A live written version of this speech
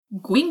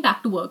Going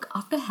back to work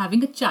after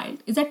having a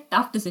child is a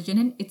tough decision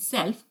in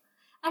itself,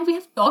 and we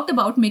have talked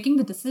about making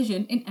the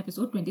decision in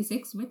episode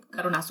 26 with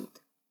Karuna Sood.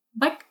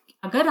 But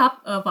अगर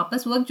आप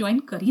वापस work join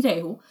कर ही रहे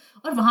हो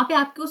और वहाँ पे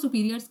आपको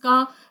सुपीरियर्स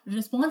का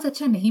रिस्पॉन्स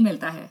अच्छा नहीं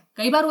मिलता है,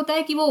 कई बार होता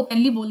है कि वो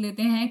ओपनली बोल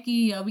देते हैं कि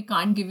we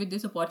can't give you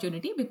this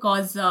opportunity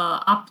because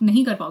आप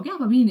नहीं कर पाओगे,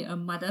 आप अभी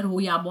मदर हो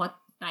या बहुत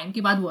टाइम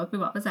के बाद वर्क पे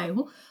वापस आए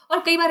हो.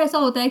 और कई बार ऐसा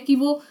होता है कि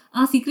वो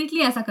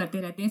सीक्रेटली ऐसा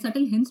करते रहते हैं,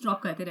 सटल हिंट्स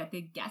ड्रॉप करते रहते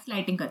हैं, गैस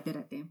लाइटिंग करते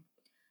रहते हैं.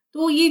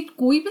 तो ये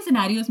कोई भी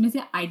सिनेरियोस में से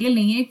आइडियल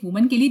नहीं है एक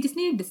वुमन के लिए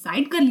जिसने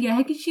डिसाइड कर लिया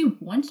है कि she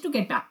wants to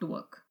get back to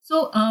work.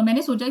 So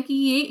मैंने सोचा कि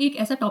ये एक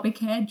ऐसा टॉपिक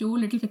है जो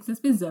लिटिल फिक्सेस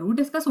पे जरूर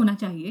डिस्कस होना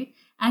चाहिए,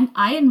 and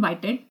I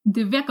invited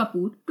Divya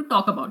Kapoor to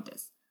talk about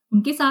this.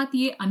 उनके साथ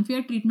ये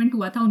अनफेयर ट्रीटमेंट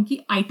हुआ था उनकी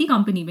आईटी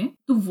कंपनी में,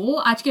 तो वो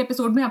आज के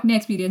एपिसोड में अपने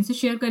एक्सपीरियंसेस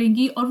शेयर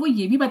करेंगी और वो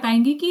ये भी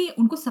बताएंगी कि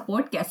उनको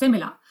सपोर्ट कैसे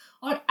मिला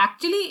और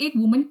एक्चुअली एक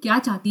वुमन क्या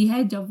चाहती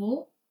है जब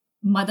वो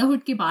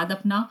मदरहुड के बाद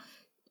अपना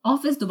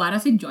ऑफिस दोबारा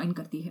से ज्वाइन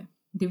करती है.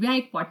 दिव्या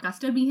एक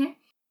पॉडकास्टर भी है,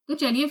 तो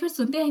चलिए फिर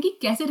सुनते हैं कि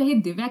कैसे रहे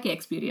दिव्या के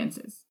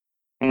experiences.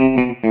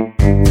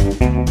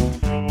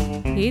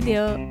 Hey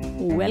there,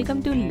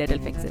 welcome to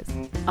Little Fixes,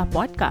 a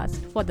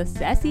podcast for the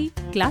sassy,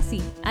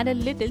 classy and a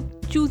little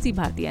choosy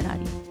भारतीय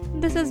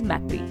नारी. This is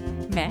Macri.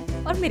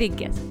 मैं और मेरे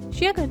गेस्ट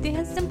शेयर करते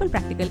हैं सिंपल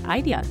प्रैक्टिकल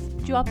आइडियाज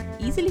जो आप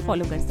इजीली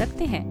फॉलो कर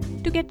सकते हैं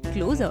to get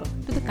closer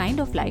to the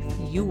kind of life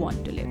you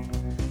want to live.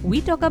 We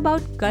talk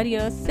about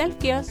career,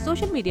 self-care,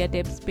 social media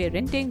tips,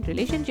 parenting,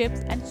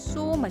 relationships and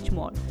so much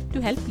more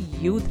to help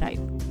you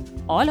thrive.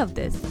 All of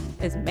this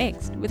is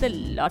mixed with a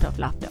lot of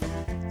laughter.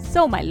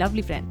 So my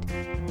lovely friend,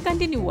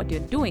 continue what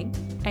you're doing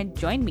and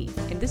join me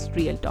in this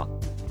real talk.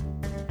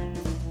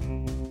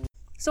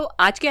 So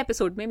आज के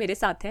episode में मेरे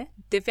साथ है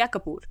Divya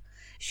Kapoor.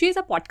 She is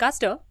a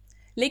podcaster,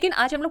 लेकिन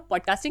आज हम लोग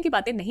पॉडकास्टिंग की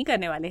बातें नहीं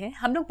करने वाले हैं.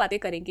 हम लोग बातें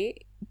करेंगे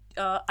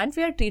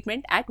unfair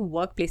treatment at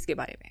work place के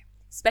बारे में,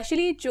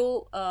 स्पेशली जो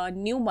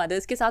न्यू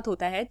मदर्स के साथ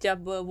होता है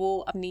जब वो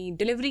अपनी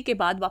डिलीवरी के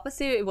बाद वापस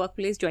से वर्क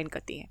प्लेस ज्वाइन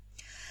करती हैं.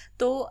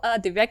 तो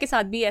दिव्या के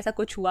साथ भी ऐसा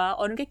कुछ हुआ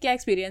और उनके क्या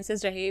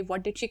एक्सपीरियंसेस रहे,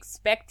 what did she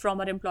expect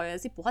from her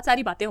employers, ये बहुत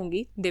सारी बातें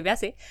होंगी दिव्या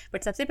से.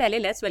 बट सबसे पहले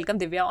let's welcome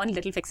Divya on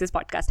little fixes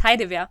podcast. Hi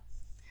Divya.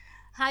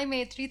 Hi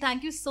Maitri,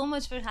 thank you so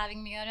much for having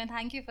me here and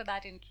thank you for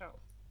that intro.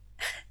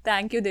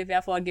 Thank you Divya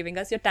for giving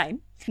us your time.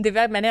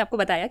 Divya, मैंने आपको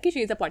बताया कि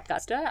she is a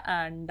podcaster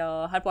and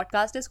her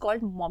podcast is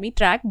called mommy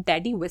track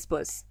daddy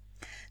whispers.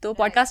 तो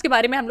podcast के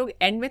बारे में हम लोग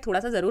एंड में थोड़ा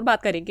सा ज़रूर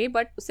बात करेंगे,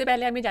 बट उससे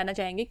पहले हम ये जानना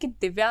चाहेंगे कि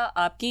दिव्या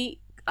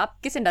आप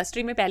किस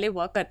इंडस्ट्री में पहले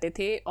वर्क करते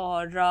थे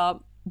और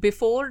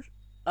बिफोर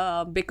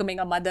बिकमिंग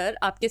अ मदर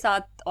आपके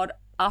साथ और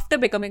आफ्टर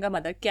बिकमिंग अ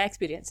मदर क्या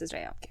एक्सपीरियंसेस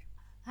रहे आपके?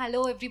 Hello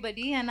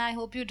everybody and I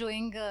hope you're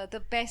doing the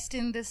best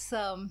in this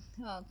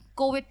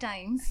COVID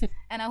times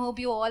and I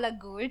hope you all are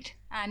good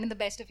and in the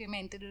best of your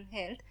mental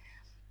health.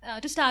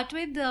 To start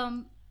with,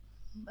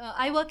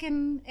 I work in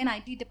an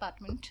IT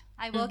department.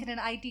 I work in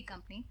an IT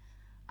company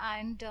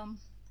and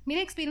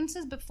my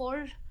experiences before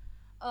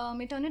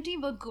maternity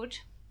were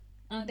good.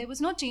 There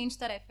was no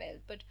change that I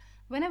felt, but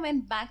when I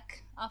went back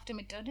after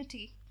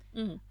maternity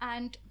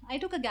and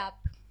I took a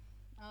gap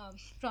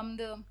from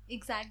the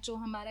exact जो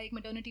हमारा एक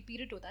maternity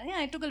period होता है,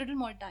 I took a little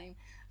more time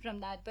from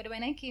that. But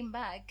when I came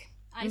back,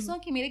 I saw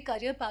कि मेरे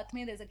career path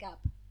में there's a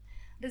gap.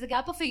 There's a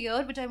gap of a year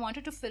which I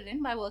wanted to fill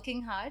in by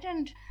working hard,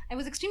 and I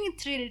was extremely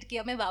thrilled कि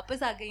अब मैं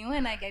वापस आ गई हूँ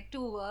and I get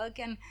to work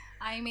and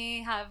I may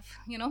have,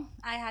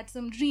 I had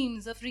some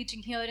dreams of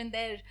reaching here and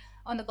there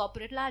on the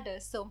corporate ladder.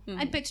 So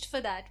I pitched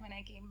for that when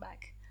I came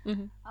back.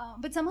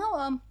 But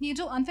somehow ये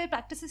जो unfair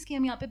practices की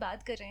हम यहाँ पे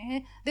बात कर रहे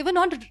हैं, they were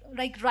not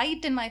like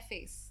right in my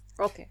face.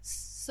 Okay.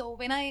 So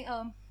when I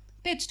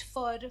pitched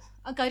for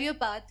a career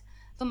path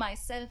for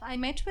myself, I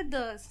met with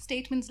the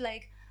statements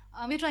like,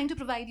 we're trying to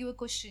provide you a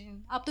cushion.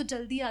 आप तो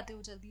जल्दी आते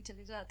हो, जल्दी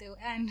चले जाते हो,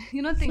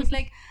 and things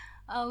like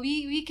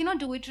we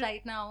cannot do it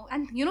right now,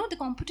 and the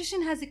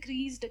competition has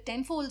increased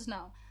tenfold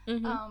now.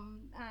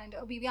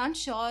 And we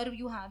aren't sure,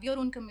 you have your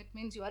own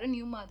commitments, you are a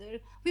new mother,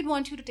 we'd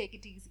want you to take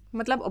it easy.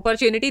 मतलब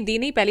opportunity दी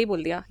नहीं, पहले ही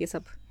बोल दिया ये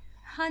सब.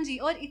 हाँ जी,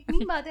 और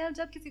इतनी बातें आप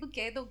जब किसी को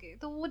कह दोगे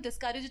तो वो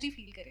डिस्करेज्ड ही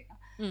फील करेगा.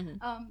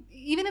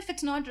 Even if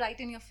it's not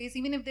right in your face,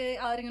 even if they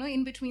are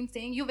in between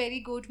saying you're very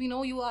good, we know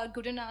you are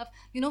good enough,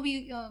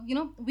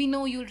 we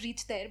know you'll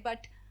reach there,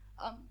 but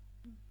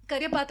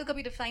career path तो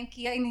कभी define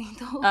किया ही नहीं.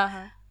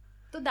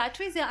 तो that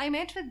way I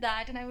met with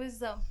that and I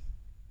was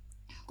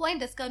quite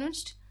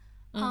discouraged.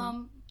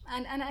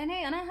 And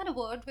I had a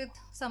word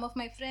with some of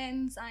my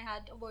friends, I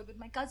had a word with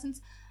my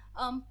cousins.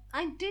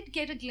 I did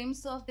get a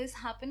glimpse of this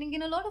happening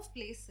in a lot of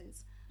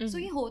places. So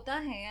ये होता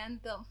है,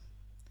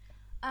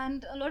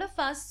 and a lot of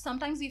us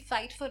sometimes we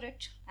fight for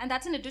it, and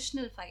that's an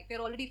additional fight.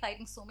 We're already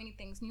fighting so many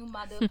things: new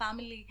mother,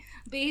 family,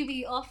 baby,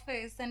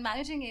 office, and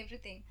managing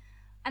everything,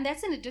 and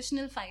that's an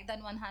additional fight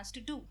that one has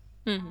to do.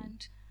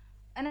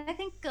 And I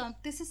think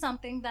this is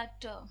something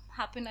that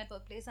happened at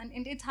workplace,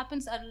 and it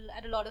happens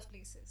at a lot of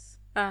places.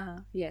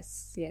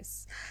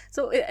 Yes.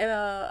 So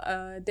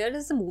there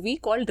is a movie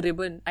called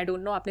Ribbon. I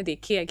don't know आपने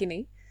देखी है कि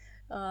नहीं.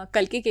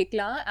 कल्कि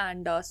केकला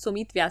and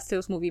Sumit व्यास थे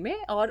उस movie में,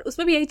 और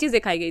उसमें भी यही चीज़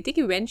दिखाई गई थी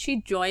कि when she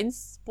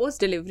joins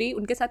post delivery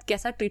उनके साथ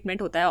कैसा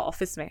ट्रीटमेंट होता है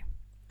ऑफिस में.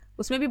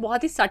 उसमें भी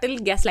बहुत ही सटल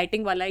गैस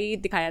लाइटिंग वाला ही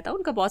दिखाया था.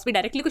 उनका बॉस भी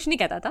डायरेक्टली कुछ नहीं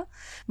कहता था,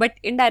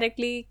 बट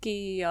इनडायरेक्टली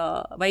कि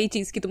वही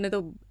चीज़ कि तुमने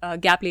तो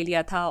गैप ले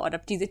लिया था और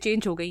अब चीज़ें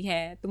चेंज हो गई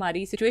हैं,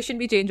 तुम्हारी सिचुएशन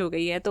भी चेंज हो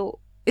गई है.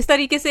 तो इस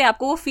तरीके से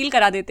आपको वो फील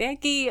करा देते हैं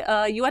कि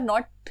you are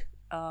not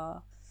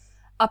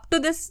up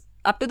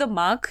to the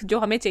mark जो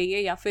हमें चाहिए,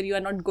 या फिर you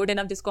are not good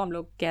enough, जिसको हम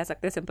लोग कह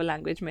सकते हैं सिंपल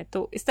लैंग्वेज में.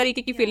 तो इस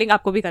तरीके की फीलिंग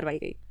आपको भी करवाई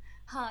गई.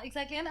 हाँ,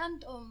 exactly.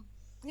 And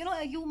you know,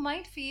 you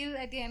might feel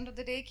at the end of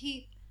the day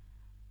कि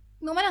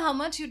no matter how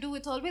much you do,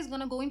 it's always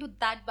going to go into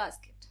that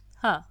basket.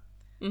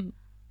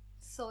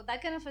 So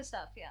that kind of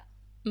stuff, yeah.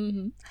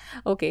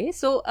 Okay,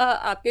 so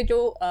आपके जो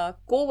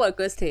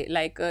co-workers थे,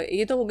 like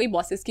ये तो हो गई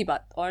bosses की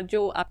बात, और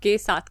जो आपके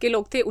साथ के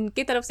लोग थे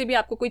उनके तरफ से भी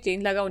आपको कोई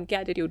चेंज लगा उनके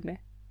एटीट्यूड में?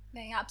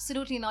 नहीं,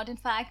 absolutely not. In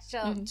fact,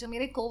 जो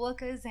मेरे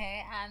co-workers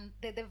हैं, and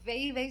they're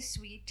very very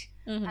sweet,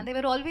 and they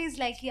were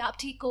always like, "आप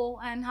ठीक हो?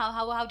 And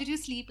how did you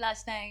sleep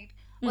last night?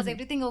 Was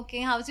everything okay?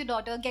 How's your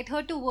daughter? Get her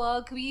to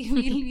work.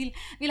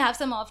 We'll have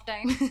some off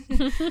time."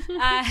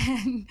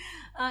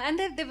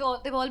 and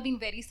they've all been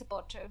very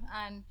supportive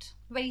and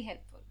very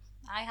helpful.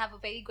 I have a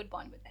very good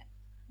bond with them.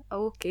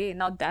 Okay,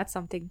 now that's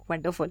something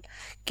wonderful.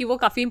 कि वो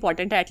काफ़ी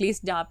important है,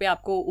 at least जहाँ पे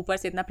आपको ऊपर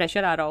से इतना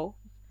प्रेशर आ रहा हो,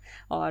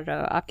 और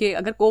आपके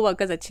अगर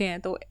co-workers अच्छे हैं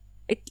तो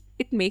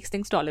it makes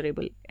things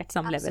tolerable at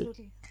some level.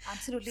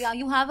 Absolutely.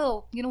 You have a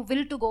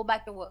will to go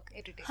back to work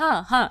every day.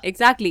 हाँ,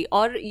 exactly.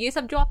 और ये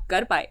सब जो आप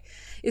कर पाए,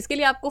 इसके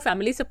लिए आपको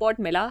फैमिली सपोर्ट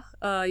मिला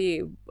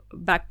ये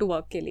बैक टू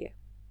वर्क के लिए?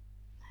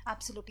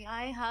 Absolutely,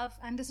 I have,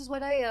 and this is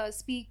what I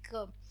speak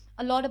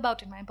a lot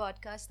about in my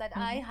podcast, that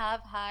I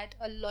have had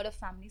a lot of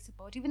family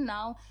support. Even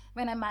now,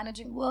 when I'm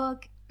managing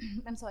work,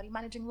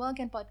 managing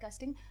work and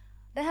podcasting,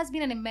 there has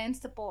been an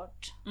immense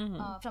support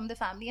from the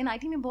family. And I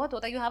think में बहुत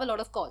होता है, you have a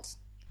lot of calls.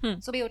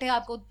 So उठे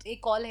आपको एक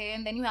call है,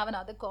 and then you have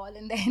another call,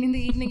 and then in the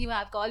evening you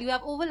have call. You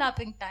have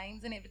overlapping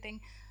times and everything.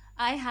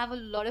 I have a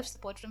lot of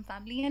support from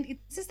family, and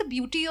it's just the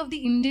beauty of the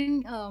Indian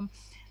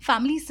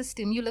family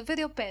system. You live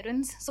with your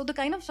parents, so the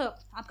kind of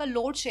आपका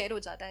load share हो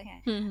जाता है.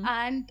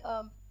 And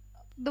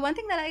the one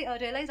thing that I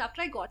realized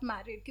after I got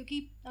married,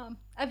 क्योंकि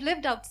I've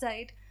lived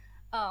outside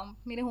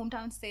मेरे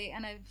hometown से,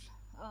 and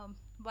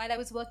while I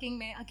was working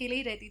मैं अकेले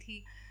ही रहती थी.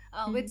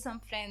 With some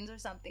friends or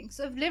something.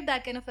 So I've lived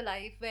that kind of a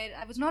life where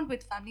I was not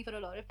with family for a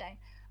lot of time.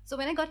 So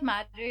when I got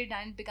married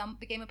and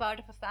became a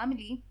part of a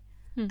family,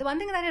 the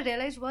one thing that I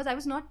realized was I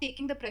was not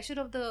taking the pressure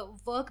of the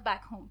work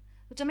back home.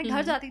 So जब मैं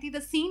घर जाती थी,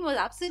 the scene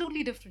was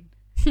absolutely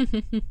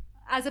different.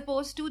 As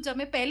opposed to जब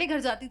मैं पहले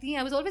घर जाती थी,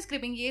 I was always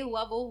scribbling ये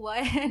हुआ वो हुआ,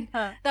 and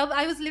तब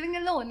I was living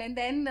alone.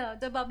 And then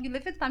जब आप you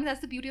live with family,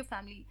 that's the beauty of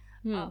family.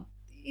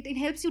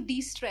 It helps you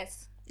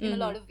de-stress in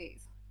a lot of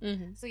ways.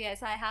 So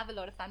yes, I have a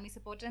lot of family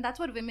support, and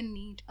that's what women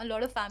need. A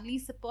lot of family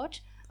support,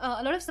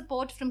 a lot of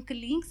support from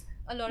colleagues,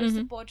 a lot of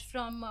support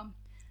from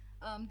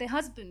their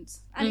husbands,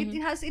 and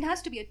it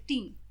has to be a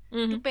team.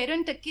 To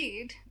parent a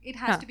kid,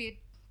 it has to be a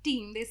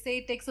team. They say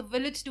it takes a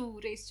village to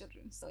raise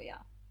children. So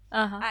yeah,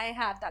 I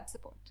have that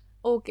support.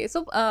 Okay,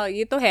 so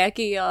ये तो है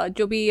कि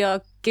जो भी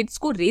kids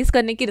को raise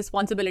करने की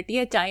responsibility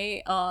है, चाहे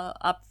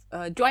आप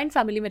जॉइंट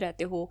फैमिली में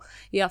रहते हो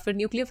या फिर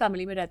न्यूक्लियर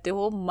फैमिली में रहते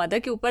हो, मदर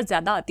के ऊपर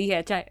ज़्यादा आती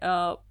है,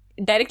 चाहे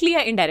डायरेक्टली या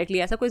इनडायरेक्टली.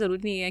 ऐसा कोई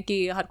ज़रूरी नहीं है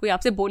कि हर कोई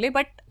आपसे बोले,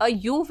 बट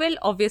यू विल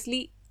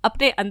ऑब्वियसली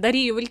अपने अंदर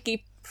ही you will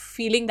keep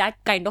feeling that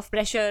kind of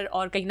pressure,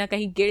 और कहीं ना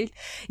कहीं गिल्ट.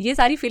 ये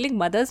सारी फीलिंग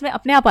मदर्स में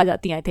अपने आप आ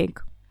जाती हैं, I think.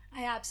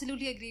 I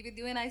absolutely agree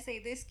with you, and I say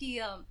this कि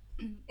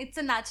it's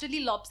a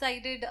naturally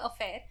lopsided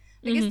affair.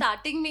 Because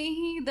starting में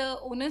ही the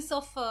onus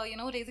of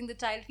raising the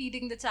child,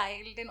 feeding the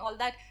child and all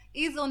that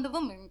is on the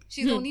woman.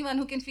 She's the only one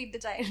who can feed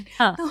the child.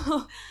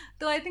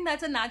 So I think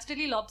that's a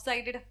naturally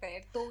lopsided affair.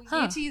 तो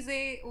ये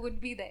चीजें would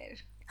be there.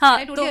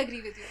 I totally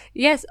agree with you.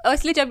 Yes,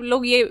 इसलिए जब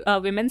लोग ये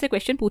women से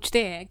question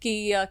पूछते हैं कि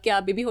क्या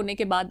बेबी होने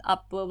के बाद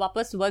आप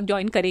वापस वर्क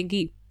ज्वाइन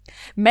करेंगी,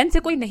 मेन से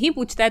कोई नहीं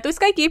पूछता है, तो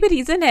इसका एक ये भी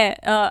रीज़न है.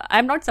 I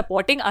am not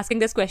supporting asking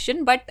this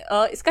question, but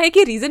इसका एक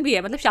ये रीज़न भी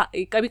है.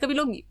 मतलब कभी कभी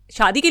लोग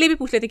शादी के लिए भी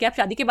पूछ लेते कि आप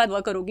शादी के बाद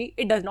वर्क करोगी.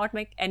 It does not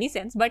make any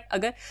sense. But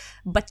अगर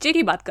बच्चे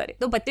की बात करें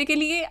तो बच्चे के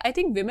लिए आई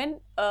थिंक विमेन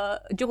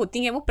जो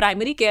होती हैं वो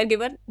प्राइमरी केयर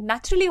गिवर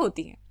नेचुरली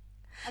होती हैं.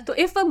 तो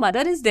if a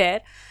mother is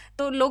there,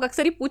 तो लोग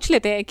अक्सर ही पूछ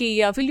लेते हैं कि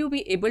will you be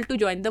able to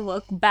join the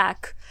work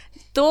back.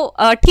 तो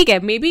ठीक है,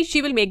 maybe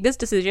she will make this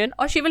decision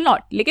और शी विल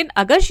नॉट. लेकिन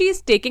अगर she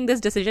is taking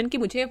this decision कि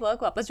मुझे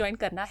वर्क वापस ज्वाइन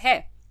करना है,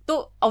 तो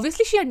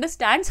obviously she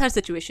understands her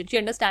situation, she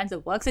understands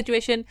the work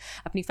situation,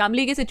 अपनी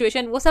फैमिली की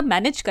सिचुएशन, वो सब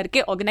मैनेज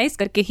करके ऑर्गेनाइज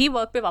करके ही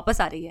वर्क पे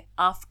वापस आ रही है.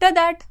 After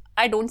that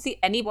I don't see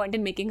any point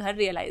in making her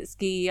realise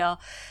कि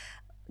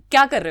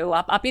क्या कर रहे हो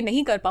आप ये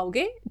नहीं कर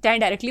पाओगे, चाहे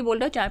डायरेक्टली बोल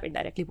रहे हो चाहे आप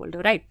इनडायरेक्टली बोल रहे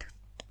हो. राइट?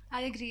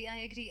 I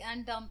agree.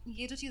 And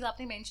ये जो चीज़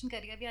आपने mention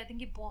करी है, I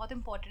think ये बहुत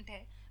important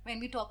है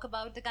when we talk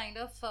about the kind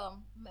of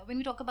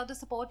when we talk about the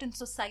support in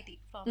society,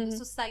 from the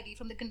society,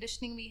 from the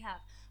conditioning we have.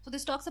 So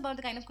this talks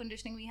about the kind of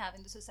conditioning we have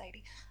in the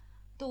society.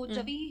 तो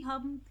जब भी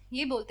हम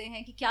ये बोलते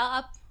हैं कि क्या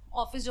आप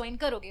ऑफिस ज्वाइन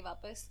करोगे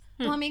वापस,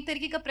 तो हम एक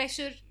तरीके का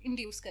प्रेशर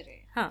इंड्यूस कर रहे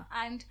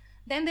हैं. And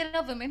then there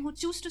are women who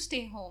choose to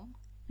stay home.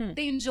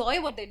 They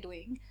enjoy what they're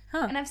doing.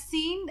 And I've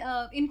seen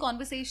in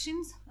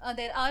conversations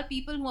there are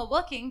people who are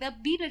working, they're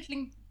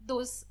belittling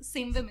those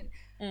same women.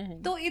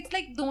 So it's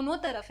like दोनों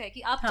तरफ है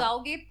कि आप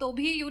जाओगे तो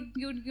भी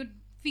you'd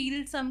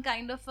feel some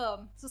kind of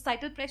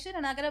societal pressure,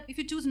 and अगर if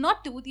you choose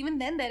not to, even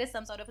then there is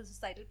some sort of a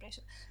societal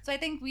pressure. So I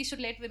think we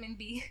should let women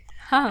be.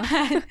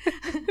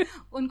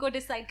 उनको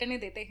decide करने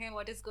देते हैं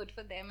what is good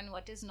for them and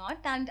what is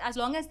not, and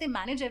as long as they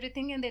manage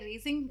everything and they're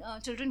raising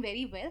children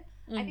very well,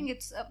 I think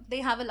it's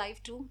they have a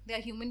life too. They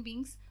are human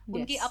beings.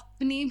 उनके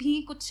अपने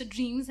भी कुछ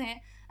dreams हैं,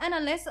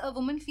 and unless a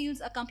woman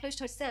feels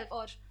accomplished herself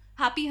or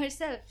happy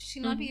herself,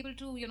 she'll not be able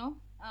to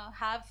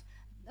have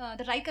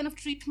the right kind of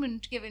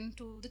treatment given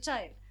to the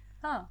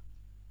child.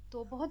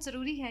 तो बहुत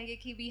ज़रूरी है ये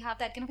कि we have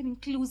that kind of an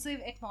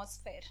inclusive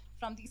atmosphere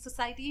from the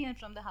society and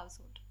from the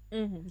household.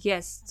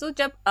 Yes. So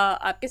जब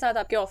आपके साथ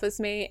आपके ऑफिस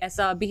में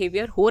ऐसा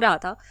बिहेवियर हो रहा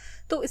था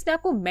तो इसने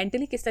आपको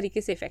मेंटली किस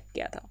तरीके से इफेक्ट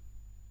किया था?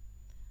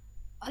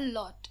 A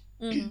lot.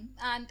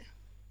 And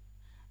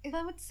if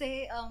I would say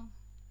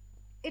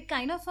it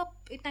kind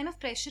of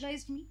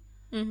pressurized me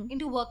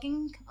into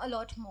working a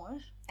lot more,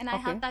 and I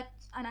have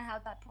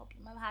that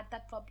problem. I've had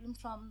that problem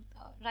from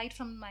right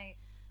from my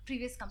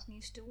previous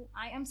companies too.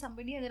 I am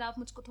somebody, अगर आप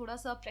मुझको थोड़ा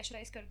सा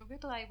pressurise कर दोगे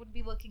तो I would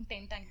be working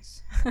 10 times.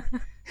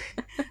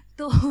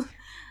 तो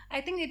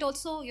I think it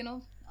also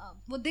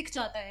वो दिख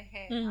जाता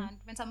है, and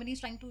when somebody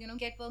is trying to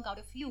get work out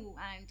of you,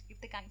 and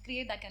if they can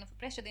create that kind of a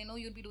pressure, they know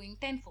you'll be doing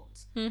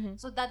tenfolds.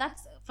 So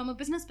that's from a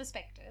business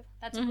perspective,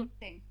 that's a good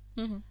thing.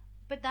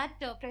 But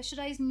that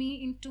pressurized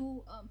me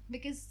into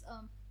because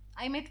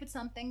I met with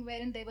something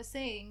wherein they were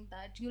saying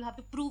that you'll have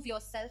to prove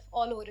yourself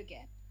all over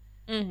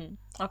again.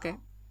 Okay.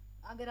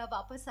 अगर आप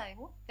वापस आए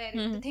हो,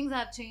 the things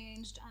have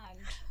changed,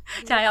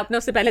 and चाहे आपने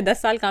उससे पहले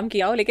 10 साल काम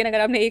किया हो, लेकिन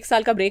अगर आपने 1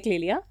 साल का ब्रेक ले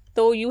लिया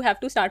तो you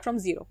have to start from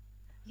zero.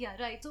 Yeah,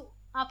 right. So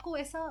आपको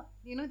ऐसा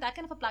that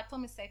kind of a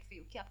platform is set for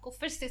you कि आपको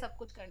फिर से सब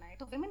कुछ करना है.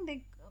 तो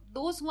women,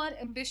 those who are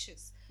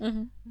ambitious,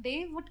 they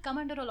would come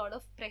under a lot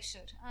of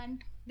pressure,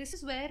 and this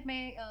is where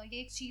मैं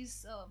ये एक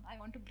चीज I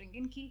want to bring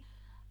in कि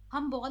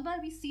हम बहुत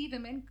बार we see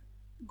women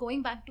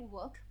going back to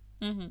work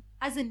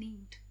as a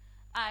need,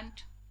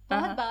 and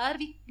बहुत बार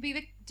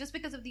we just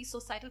because of these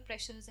societal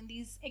pressures and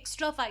these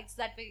extra fights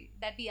that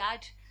we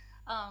add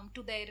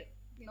to their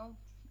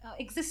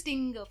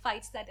existing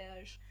fights that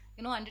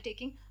are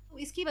undertaking, तो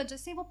इसकी वजह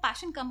से वो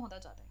passion कम होता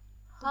जाता है.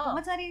 तो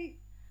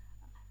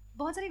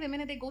बहुत सारी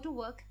women, they go to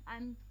work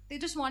and they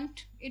just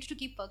want it to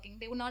keep working.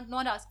 They would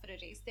not ask for a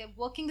raise. They're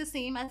working the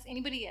same as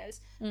anybody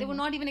else. They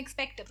would not even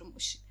expect a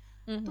promotion.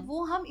 तो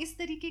वो हम इस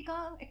तरीके का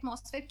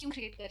atmosphere क्यों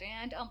create कर रहे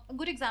हैं? And a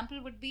good example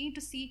would be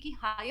to सी कि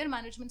हायर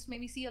मैनेजमेंट्स में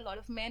we C a lot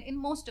of main in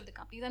most of the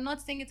companies. I am not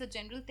saying it's a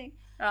general thing,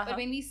 but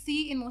when we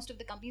C in most of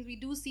the companies we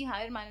do see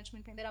higher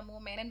management में there are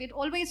more main, and we are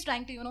always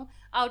trying to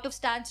out of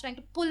stands trying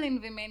to pull in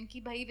women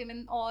कि भाई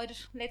women और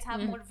let's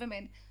have more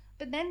women.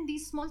 But then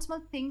these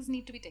small things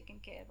need to be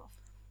taken care of,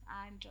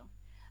 and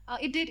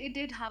it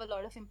did have a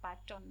lot of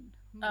impact on me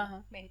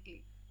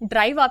mentally.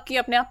 Drive आपकी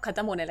अपने आप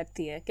खत्म होने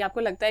लगती है कि आपको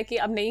लगता है कि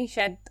अब नहीं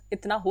शायद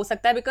इतना हो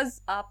सकता है, बिकॉज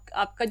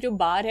आपका जो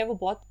बार है वो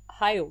बहुत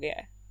हाई हो गया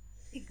है.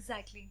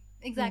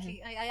 Exactly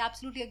I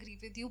absolutely agree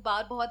with you.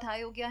 बार बहुत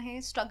हाई हो गया है,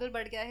 स्ट्रगल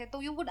बढ़ गया है, तो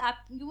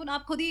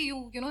आप खुद ही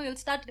you'll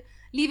start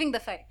leaving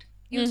the fight.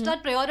 You'll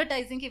start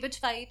prioritizing कि which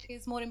fight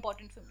is more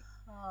important for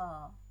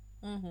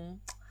me.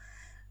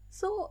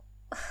 So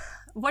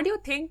what do you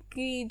think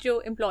कि जो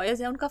एम्प्लॉयर्स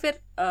हैं उनका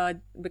फिर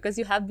because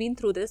you have been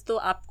through this, तो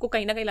आपको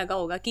कहीं ना कहीं लगा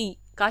होगा कि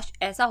काश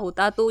ऐसा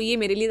होता तो ये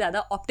मेरे लिए ज़्यादा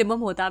ऑप्टिमम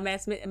होता,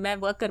 मैं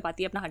वर्क कर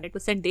पाती, अपना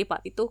 100% दे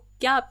पाती. तो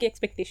क्या आपकी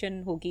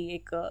एक्सपेक्टेशन होगी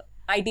एक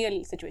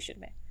आइडियल सिचुएशन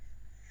में?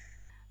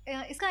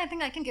 इसका I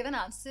think I can give an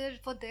answer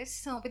for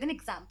this with an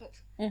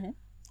example.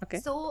 Okay.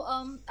 So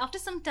after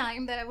some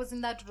time that I was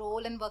in that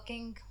role and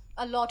working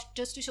a lot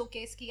just to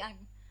showcase कि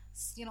I'm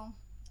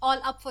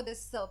all up for this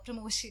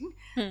promotion,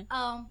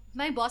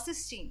 my bosses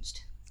changed.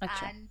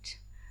 Achha. And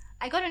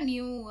I got a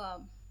new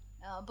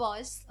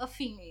boss, a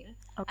female,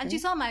 and she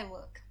saw my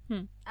work,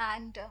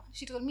 and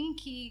she told me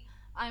ki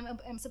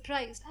I'm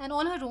surprised, and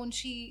on her own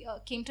she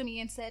came to me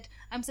and said,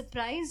 I'm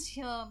surprised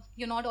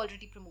you're not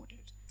already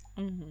promoted.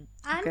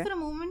 And for a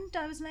moment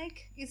I was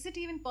like, is it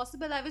even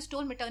possible? I was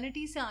told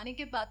maternity से आने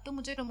के बाद तो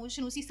मुझे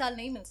promotion उसी साल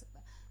नहीं मिल सकता.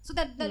 So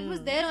that was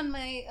there on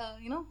my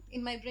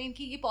in my brain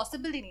कि ये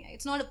possible ही नहीं है.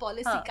 It's not a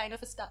policy kind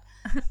of a stuff.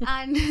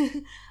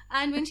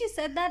 And when she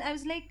said that, I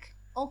was like,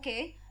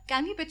 okay,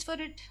 can we pitch for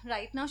it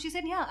right now? She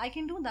said, yeah, I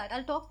can do that.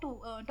 I'll talk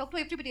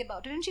to everybody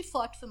about it. And she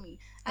fought for me.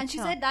 And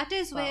she said, that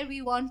is where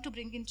we want to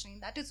bring in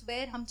change. That is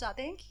where हम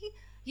चाहते हैं कि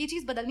ये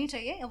चीज़ बदलनी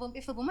चाहिए.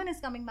 If a woman is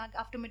coming back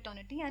after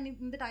maternity and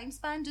in the time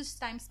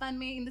span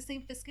में in the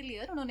same fiscal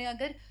year उन्होंने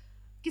अगर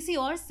किसी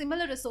और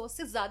similar resource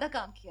से ज़्यादा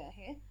काम किया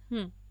है,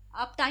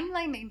 आप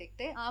टाइमलाइन नहीं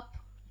देखते, आप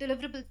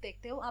डिलीवरेबल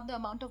देखते हो, आप द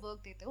अमाउंट ऑफ वर्क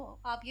देते हो,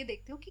 आप ये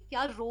देखते हो कि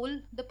क्या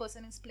role the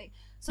person is playing.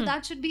 So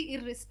that should be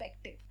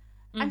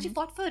irrespective. And she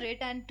fought for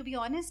it, and to be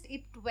honest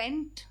it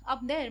went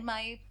up there.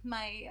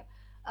 My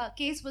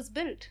case was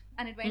built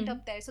and it went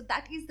up there. So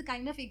that is the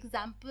kind of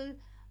example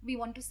we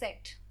want to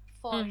set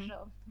for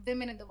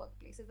women in the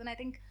workplaces, and I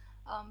think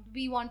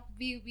we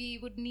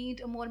would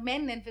need more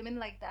men and women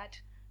like that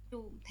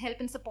to help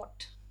and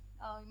support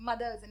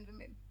mothers and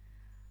women.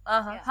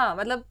 हाँ,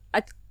 मतलब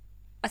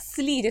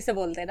असली जैसे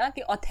बोलते हैं ना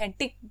कि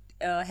authentic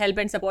help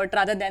and support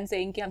rather than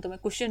saying कि हम तुम्हें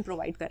क्वेश्चन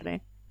प्रोवाइड कर रहे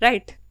हैं,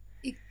 राइट?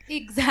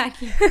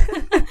 एग्जैक्टली.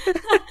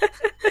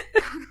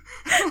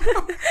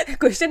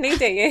 क्वेश्चन नहीं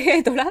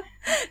चाहिए, थोड़ा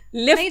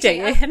लिफ्ट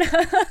चाहिए, है ना?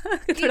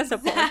 थोड़ा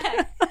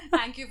support.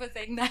 Thank you for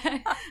saying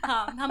that.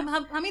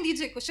 हाँ, हमें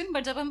दीजिए क्वेश्चन,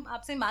 बट जब हम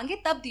आपसे मांगे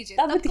तब दीजिए,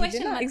 तब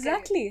क्वेश्चन मत.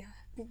 एग्जैक्टली.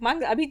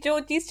 मांग अभी जो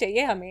चीज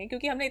चाहिए हमें,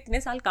 क्योंकि हमने इतने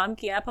साल काम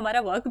किया है, अब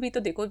हमारा वर्क भी तो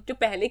देखो जो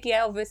पहले किया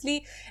है.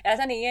 ऑब्वियसली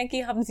ऐसा नहीं है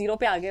कि हम जीरो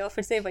पे आ गए और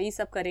फिर से वही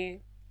सब करें,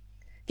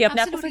 कि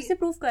अपने आप को फिर से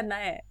प्रूव करना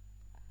है.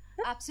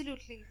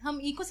 Absolutely. हम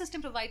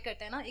इकोसिस्टम प्रोवाइड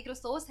करते हैं ना, एक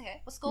रिसोर्स है,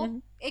 उसको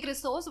एक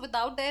resource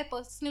without their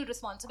personal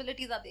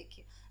responsibilities आप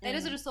देखिए. There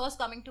is a resource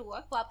coming to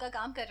work, वो आपका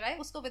काम कर रहा है,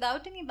 उसको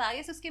विदाउट एनी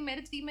बायस उसके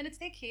मेरिट्स डीमेरिट्स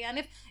देखिए. And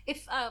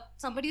if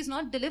somebody is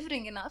not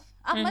delivering enough,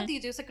 आप मत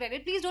दीजिए उसे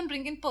credit. Please don't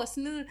bring in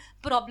personal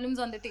problems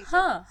on the table.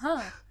 हाँ,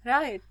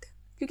 राइट.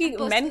 क्योंकि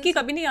मेन की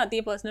कभी नहीं आती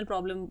है पर्सनल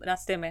प्रॉब्लम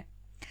रास्ते में.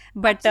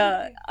 बट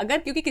अगर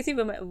क्योंकि किसी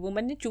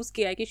वुमन ने चूज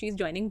किया है कि शी इज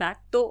जॉइनिंग बैक,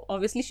 तो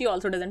obviously she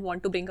also doesn't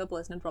want to bring a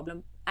personal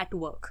problem at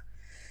work.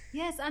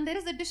 Yes, and there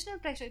is additional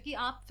pressure कि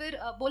आप फिर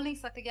बोल नहीं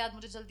सकते कि आज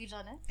मुझे जल्दी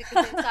जाना है, because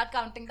they'll start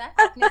counting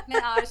that. आपने अपने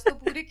hours तो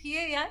पूरे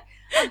किए यार,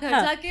 आप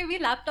घर जाके भी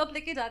लैपटॉप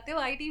लेके जाते हो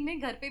आईटी में,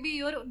 घर पे भी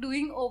you're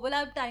doing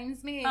overlap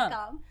times में एक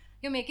काम.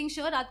 You're making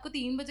sure रात को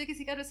 3 बजे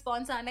किसी का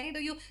रिस्पॉन्स आना है,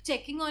 तो you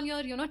checking on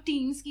your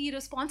teams की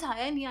रिस्पॉन्स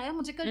आया नहीं आया,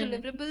 मुझे कल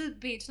डिलीवरेबल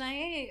भेजना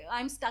है,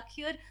 I'm stuck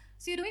here.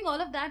 So you're doing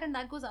all of that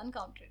and that goes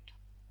uncounted.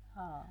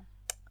 हाँ,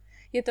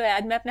 ये तो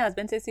आज मैं अपने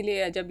हस्बैंड से,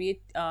 इसीलिए जब ये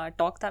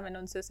टॉक था मैंने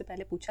उनसे उससे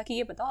पहले पूछा कि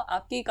ये बताओ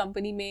आपकी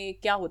कंपनी में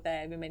क्या होता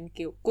है वुमेन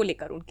के को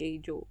लेकर, उनके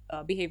जो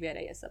बिहेवियर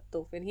है ये सब.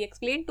 तो फिर ही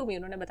एक्सप्लेन टू मी,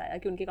 उन्होंने बताया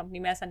कि उनकी कंपनी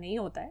में ऐसा नहीं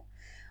होता है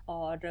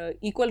और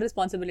इक्वल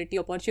रिस्पॉन्सिबिलिटी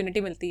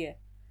अपॉर्चुनिटी मिलती है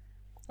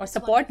और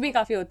सपोर्ट भी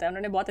काफ़ी होता है.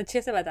 उन्होंने बहुत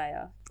अच्छे से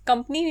बताया.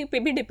 कंपनी पे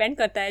भी डिपेंड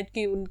करता है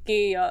कि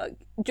उनके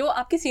जो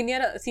आपकी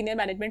सीनियर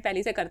मैनेजमेंट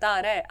पहले से करता आ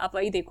रहा है आप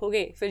वही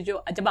देखोगे, फिर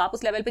जो जब आप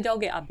उस लेवल पे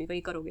जाओगे आप भी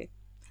वही करोगे.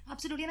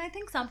 Absolutely, and I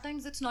think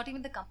sometimes it's not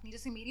even the company.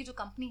 जैसे मेरी जो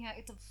company है,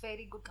 it's a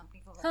very good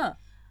company for women.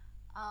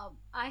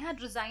 I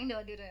had resigned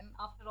earlier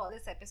after all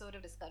this episode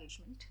of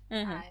discouragement,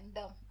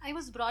 and I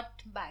was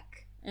brought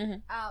back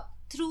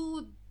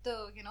through the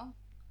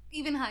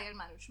even higher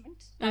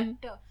management.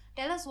 But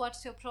tell us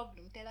what's your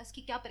problem. Tell us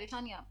कि क्या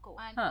परेशानी है आपको.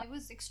 And I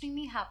was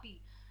extremely happy,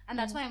 and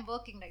that's why I'm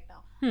working right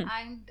now.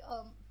 And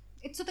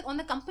it's so on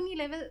the company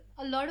level,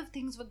 a lot of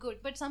things were good,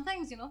 but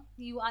sometimes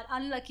you are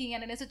unlucky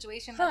and in a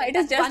situation. हाँ, it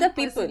is just the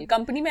people.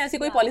 Company में ऐसी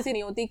कोई policy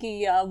नहीं होती कि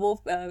वो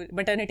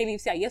maternity leave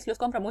से आई है इसलिए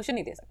उसको हम प्रमोशन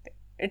नहीं दे सकते.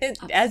 It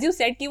is as you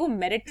said कि वो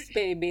मेरिट्स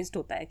पे बेस्ड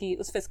होता है कि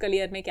उस फिस्कल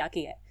ईयर में क्या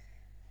किया है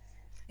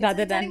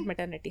rather than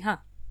maternity. हाँ,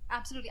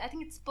 absolutely. I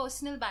think it's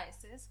personal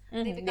biases.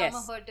 They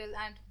become a hurdle,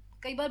 and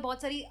कई बार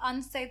बहुत सारी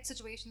unsaid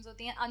situations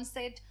होती हैं,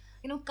 unsaid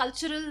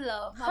कल्चरल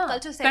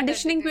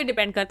कंडीशनिंग पे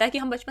डिपेंड करता है कि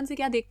हम बचपन से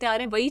क्या देखते आ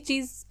रहे हैं, वही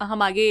चीज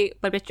हम आगे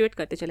परपेचुएट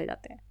करते चले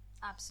जाते हैं.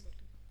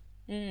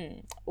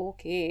 एब्सोल्युटली.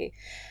 ओके,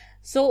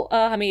 सो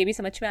हमें ये भी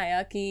समझ में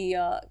आया कि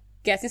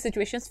कैसी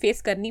सिचुएशंस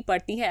फेस करनी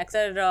पड़ती हैं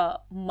अक्सर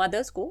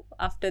मदर्स को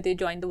after they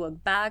join the work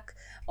back,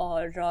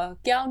 और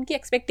क्या उनकी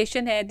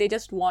एक्सपेक्टेशन है. They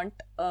just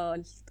want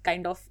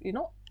kind of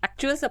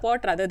actual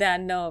support rather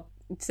than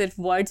सिर्फ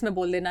वर्ड्स में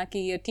बोल देना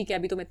कि ठीक है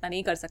अभी तुम इतना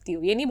नहीं कर सकती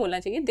हो. ये नहीं बोलना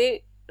चाहिए. दे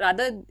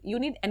rather you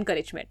need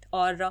encouragement.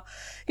 और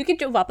क्योंकि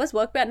जो वापस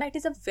वर्क पे आना, it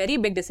is a very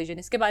big decision.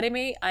 इसके बारे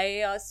में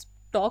I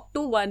talk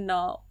to one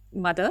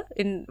mother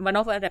in one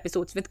of our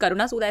episodes with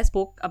Karuna Sood. I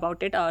spoke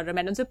about it और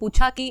मैंने उनसे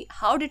पूछा कि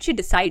हाउ डिड शी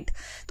डिसाइड.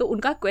 तो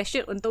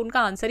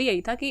उनका आंसर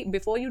यही था कि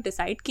बिफोर यू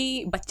डिसाइड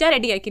कि बच्चा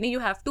रेडी है कि नहीं,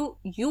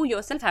 you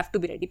yourself have to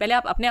be ready. पहले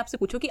आप अपने आप से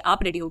पूछो कि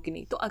आप रेडी हो कि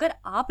नहीं. तो अगर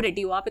आप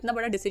रेडी हो, आप इतना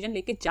बड़ा डिसीजन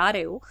लेके जा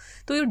रहे हो,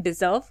 तो you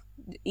deserve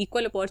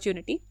equal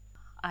opportunity.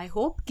 I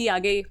hope कि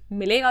आगे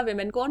मिलेगा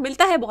विमेन को, और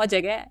मिलता है बहुत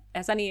जगह,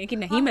 ऐसा नहीं है कि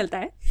नहीं मिलता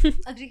है.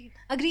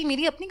 अग्री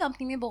मेरी अपनी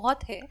कंपनी में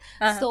बहुत है.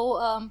 So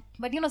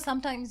but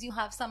sometimes you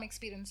have some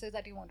experiences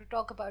that you want to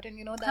talk about,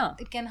 and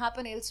that it can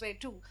happen elsewhere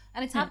too,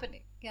 and it's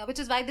happening. Yeah,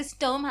 which is why this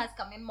term has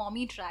come in,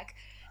 mommy track.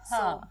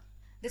 So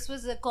this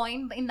was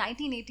coined in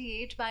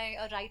 1988 by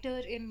a writer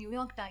in New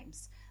York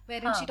Times,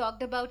 wherein she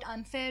talked about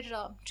unfair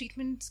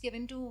treatments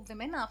given to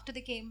women after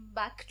they came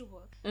back to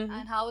work,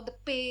 and how the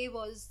pay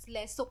was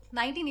less. So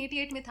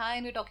 1988 में था,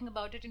 and we're talking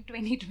about it in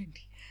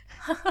 2020.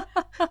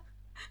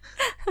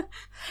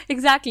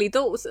 Exactly.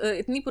 तो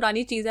इतनी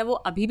पुरानी चीज़ है, वो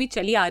अभी भी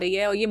चली आ रही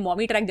है. और ये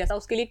मॉमी ट्रैक जैसा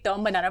उसके लिए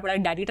टर्म बनाना पड़ा.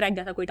 डैडी ट्रैक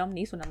जैसा कोई टर्म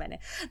नहीं सुना मैंने.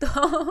 तो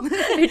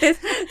it is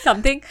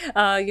something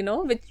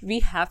which we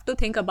have to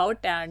think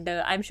about. And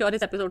I am sure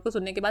इस एपिसोड को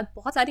सुनने के बाद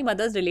बहुत सारी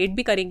मदर्स रिलेट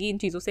भी करेंगी इन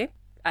चीज़ों से.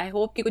 आई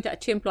होप कि कुछ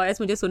अच्छे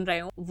एम्प्लॉयर्स मुझे सुन रहे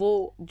हो,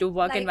 वो जो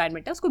वर्क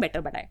एनवायरनमेंट है उसको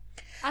बेटर बनाए.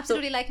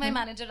 Absolutely, like my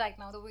manager right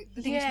now,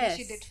 the things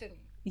she did for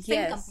me.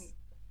 Same company.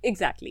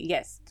 Exactly,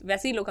 yes.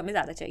 वैसे ही लोग हमें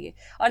ज़्यादा चाहिए.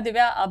 और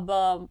दिव्या,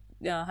 अब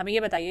हमें ये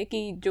बताइए कि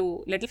जो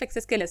लिटिल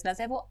फिक्सेस के लिसनर्स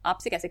हैं वो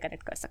आपसे कैसे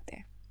कनेक्ट कर सकते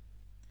हैं.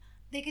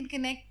 They can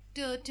connect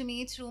to me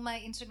through my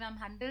Instagram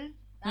handle,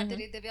 at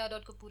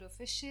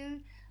divya.kapoorofficial.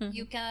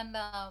 You can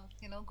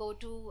go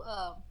to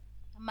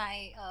my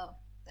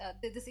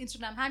this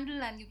Instagram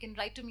handle and you can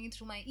write to me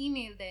through my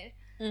email there,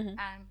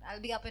 and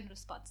I'll be up and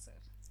responsive.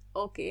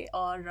 Okay,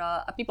 और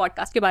अपनी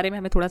podcast के बारे में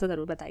हमें थोड़ा सा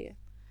ज़रूर बताइए.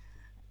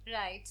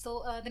 Right, so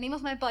the name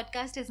of my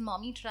podcast is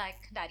Mommy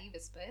Track Daddy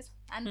Whispers,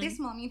 and this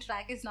Mommy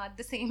Track is not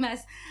the same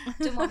as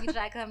the Mommy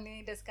Track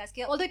हमने discuss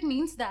किया, although it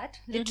means that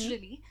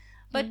literally,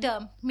 but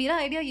मेरा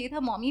idea ये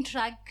था Mommy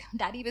Track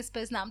Daddy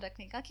Whispers नाम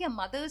रखने का कि a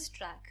mother's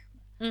track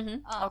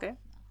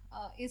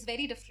is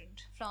very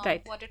different from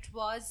what it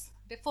was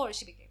before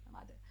she became a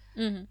mother.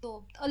 So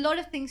a lot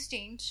of things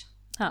change.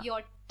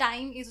 Your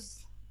time is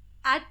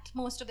at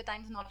most of the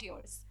times not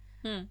yours.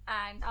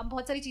 And आप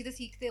बहुत सारी चीजें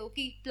सीखते हो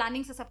कि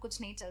planning से सब कुछ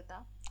नहीं चलता,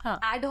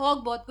 एड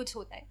हॉक बहुत कुछ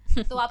होता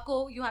है, तो आपको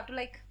you have to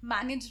like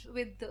manage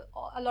with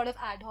a lot of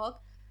ad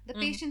hoc, the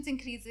patience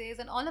increases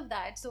and all of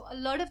that, so a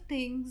lot of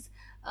things,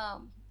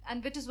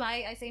 and which is why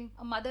I say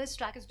a mother's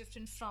track is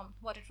different from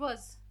what it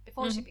was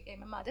before she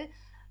became a mother.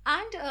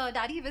 And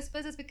Daddy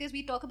Whispers is because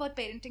we talk about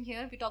parenting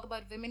here, we talk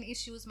about women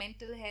issues,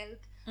 mental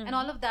health, and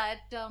all of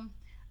that,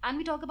 and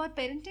we talk about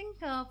parenting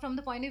from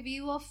the point of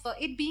view of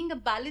it being a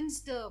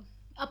balanced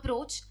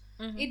approach,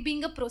 it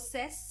being a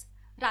process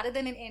rather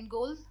than an end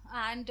goal,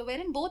 and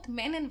wherein both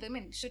men and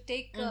women should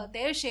take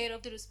their share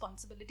of the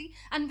responsibility,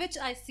 and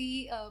which I see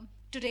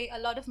today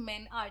a lot of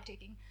men are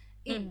taking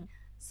in.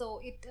 So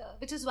it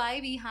which is why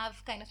we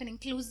have kind of an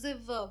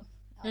inclusive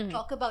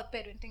talk about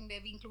parenting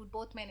where we include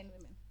both men and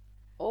women.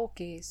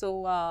 Okay, so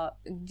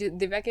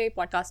Divya के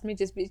podcast में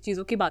जिस भी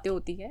चीज़ों की बातें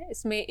होती हैं,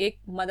 इसमें एक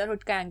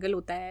मदरहुड का एंगल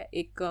होता है,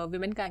 एक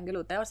विमेन का एंगल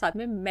होता है, और साथ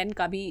में मेन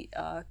का भी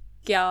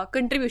क्या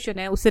कंट्रीब्यूशन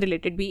है उससे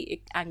रिलेटेड भी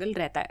एक एंगल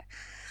रहता है.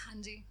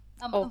 हाँ जी,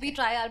 we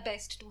try our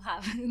best to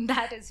have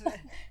that as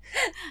well.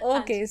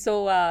 Okay, so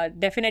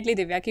definitely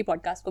Divya की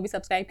पॉडकास्ट को भी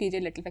सब्सक्राइब कीजिए,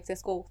 लिटिल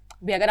फेक्सेस को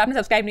भी अगर आपने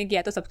सब्सक्राइब नहीं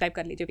किया तो सब्सक्राइब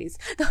कर लीजिए प्लीज.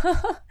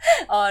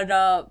 और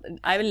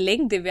I will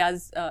link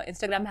Divya's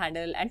Instagram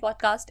handle and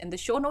podcast in the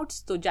show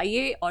notes, तो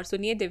जाइए और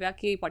सुनिए दिव्या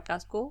की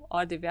पॉडकास्ट को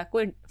और दिव्या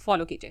को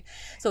फॉलो कीजिए.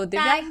 So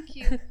Divya, thank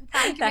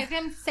you I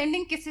am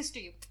sending kisses to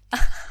you.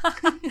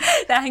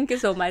 Thank you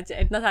so much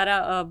इतना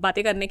सारा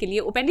बातें करने के लिए,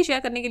 ओपनली शेयर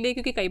करने के लिए,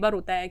 क्योंकि कई बार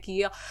होता है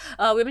कि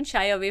women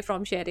shy away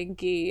from sharing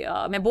कि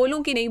मैं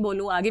बोलूँ कि नहीं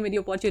बोलूँ, आगे मेरी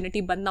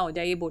अपॉर्चुनिटी बंद ना हो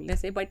जाए ये बोलने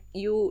से, but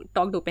you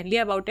talked openly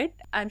about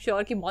it. I am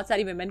sure कि बहुत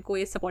सारी वुमेन को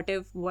ये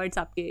सपोर्टिव वर्ड्स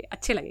आपके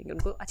अच्छे लगेंगे,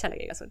 उनको अच्छा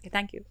लगेगा सुन के.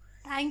 Thank you.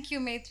 Thank you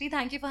Maitri,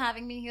 thank you for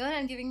having me here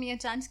and giving me a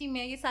chance कि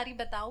मैं ये सारी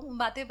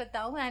बातें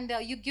बताऊँ, and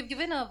you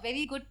given a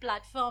very good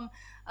platform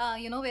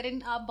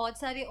wherein आप बहुत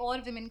सारे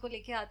और women को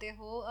लेके आते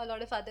हो, a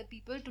lot of other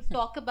people to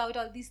talk about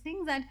all these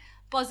things and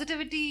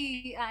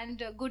positivity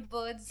and good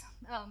words,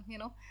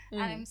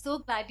 and I'm so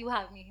glad you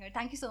have me here.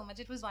 Thank you so much,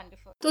 it was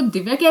wonderful. तो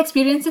दिव्या के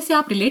experiences से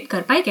आप relate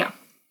कर पाए क्या,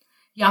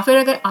 या फिर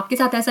अगर आपके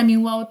साथ ऐसा नहीं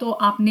हुआ हो तो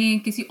आपने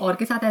किसी और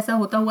के साथ ऐसा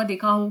होता हुआ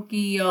देखा हो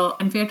कि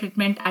unfair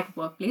treatment at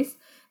workplace,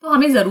 तो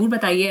हमें ज़रूर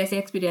बताइए ऐसे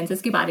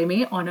एक्सपीरियंसेस के बारे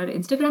में on our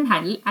Instagram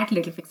handle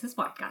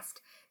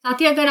 @littleFixesPodcast.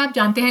 साथ ही अगर आप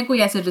जानते हैं कोई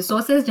ऐसे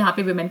रिसोर्सेज जहाँ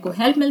पे विमेन को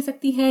हेल्प मिल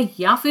सकती है,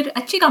 या फिर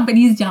अच्छी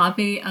कंपनीज जहाँ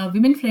पे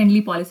विमेन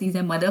फ्रेंडली पॉलिसीज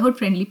हैं, मदरहुड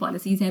फ्रेंडली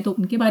पॉलिसीज हैं, तो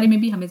उनके बारे में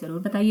भी हमें ज़रूर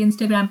बताइए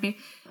इंस्टाग्राम पे.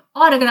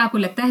 और अगर आपको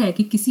लगता है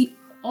कि किसी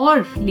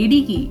और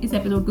लेडी की इस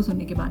एपिसोड को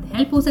सुनने के बाद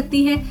हेल्प हो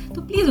सकती है,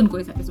 तो प्लीज़ उनको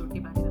इस एपिसोड के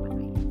बारे में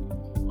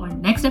बताइए. और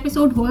नेक्स्ट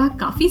एपिसोड होगा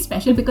काफ़ी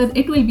special because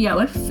it will be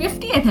our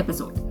 50th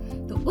episode.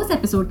 तो उस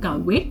एपिसोड का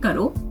वेट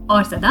करो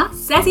और सदा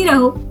सैसी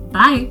रहो.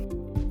 बाय.